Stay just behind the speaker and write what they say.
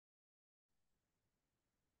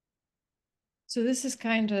So this is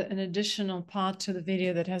kind of an additional part to the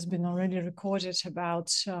video that has been already recorded about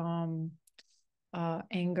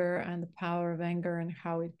anger and the power of anger and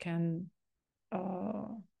how it can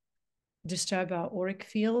disturb our auric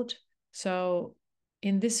field. So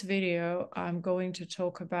in this video, I'm going to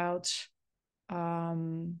talk about,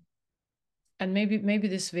 and maybe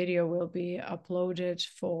this video will be uploaded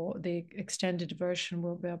for the extended version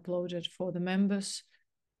will be uploaded for the members,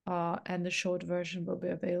 and the short version will be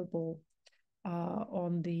available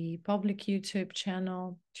on the public YouTube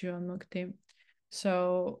channel, JIVANMUKTI.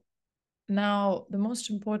 So now the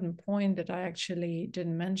most important point that I actually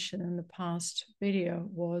didn't mention in the past video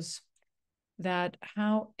was that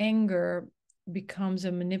how anger becomes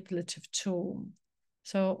a manipulative tool.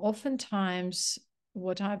 So oftentimes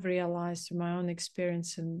what I've realized through my own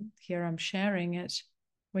experience, and here I'm sharing it,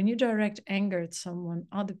 when you direct anger at someone,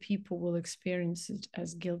 other people will experience it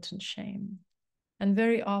as guilt and shame. And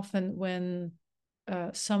very often when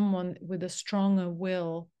someone with a stronger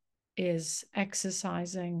will is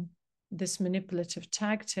exercising this manipulative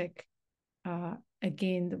tactic,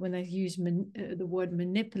 again, when I use the word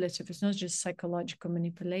manipulative, it's not just psychological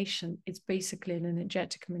manipulation, it's basically an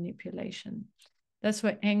energetic manipulation. That's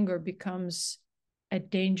why anger becomes a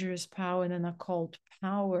dangerous power and an occult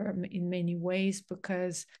power in many ways,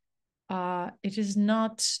 because it is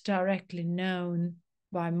not directly known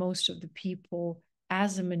by most of the people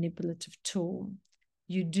as a manipulative tool.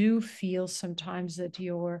 You do feel sometimes that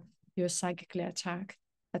you're psychically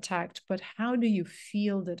attacked, but how do you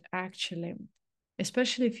feel that actually,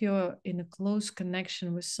 especially if you're in a close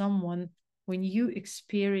connection with someone, when you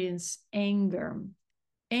experience anger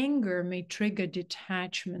may trigger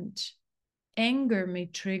detachment. Anger may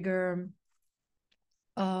trigger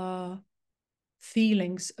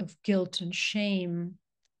feelings of guilt and shame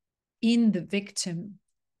in the victim,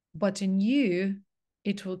 but in you,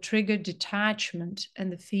 it will trigger detachment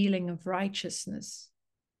and the feeling of righteousness.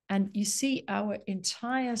 And you see, our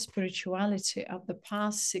entire spirituality of the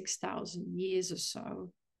past 6,000 years or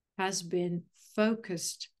so has been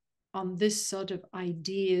focused on this sort of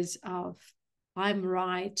ideas of, I'm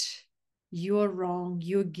right, you're wrong,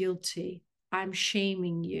 you're guilty, I'm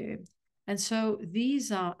shaming you. And so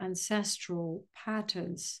these are ancestral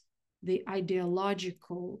patterns, the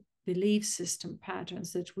ideological belief system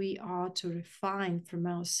patterns that we are to refine from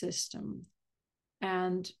our system.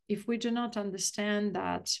 And if we do not understand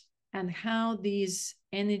that and how these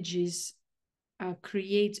energies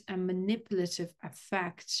create a manipulative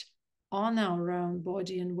effect on our own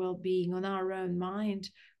body and well-being, on our own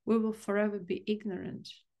mind, we will forever be ignorant.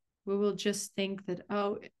 We will just think that,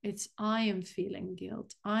 oh, it's I am feeling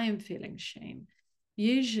guilt, I am feeling shame.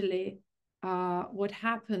 Usually, what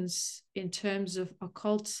happens in terms of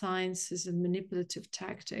occult sciences and manipulative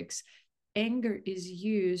tactics, anger is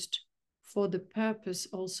used for the purpose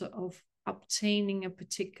also of obtaining a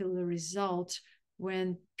particular result.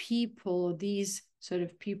 When people, or these sort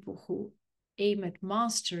of people who aim at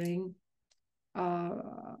mastering,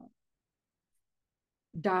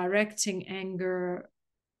 directing anger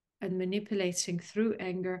and manipulating through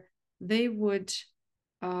anger, they would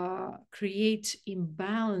create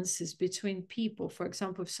imbalances between people. For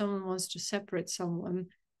example, if someone wants to separate someone,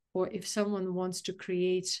 or if someone wants to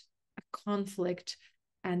create a conflict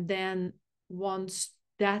and then wants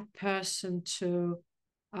that person to,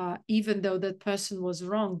 even though that person was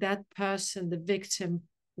wrong, that person, the victim,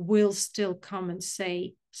 will still come and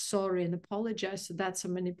say sorry and apologize. So that's a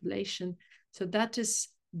manipulation. So that is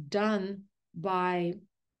done by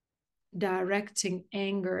directing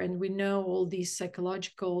anger. And we know all these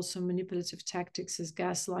psychological, also manipulative tactics as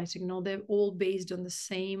gaslighting. No, they're all based on the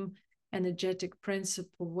same energetic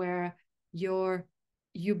principle, where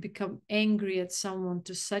you become angry at someone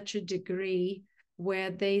to such a degree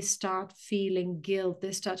where they start feeling guilt,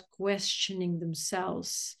 they start questioning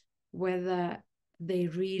themselves whether they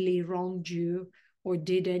really wronged you or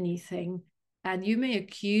did anything. And you may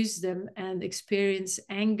accuse them and experience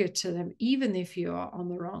anger to them, even if you are on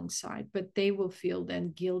the wrong side, but they will feel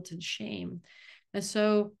then guilt and shame. And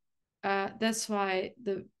so that's why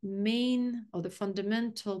the main or the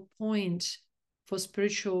fundamental point for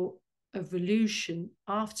spiritual evolution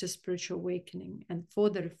after spiritual awakening and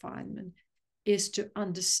for the refinement is to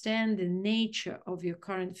understand the nature of your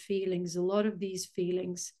current feelings. A lot of these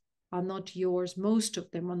feelings are not yours. Most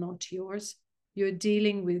of them are not yours. You're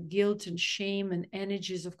dealing with guilt and shame and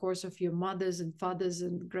energies, of course, of your mothers and fathers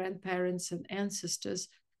and grandparents and ancestors.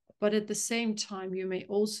 But at the same time, you may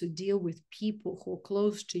also deal with people who are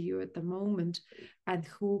close to you at the moment and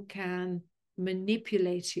who can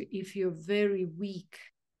manipulate you if you're very weak,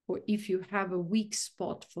 or if you have a weak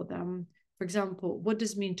spot for them. For example, what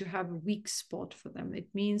does it mean to have a weak spot for them? It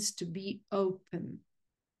means to be open.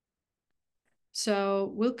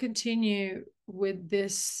 So we'll continue with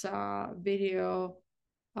this video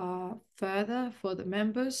further for the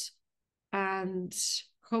members, and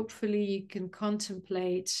hopefully you can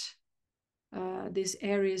contemplate these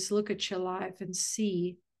areas, look at your life and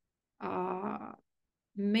see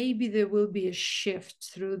maybe there will be a shift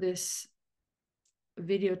through this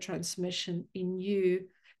video transmission in you.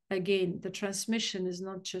 Again, the transmission is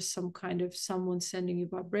not just some kind of someone sending you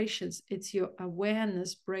vibrations. It's your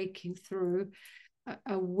awareness breaking through,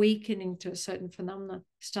 awakening to a certain phenomena,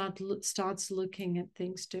 starts looking at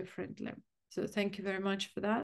things differently. So thank you very much for that.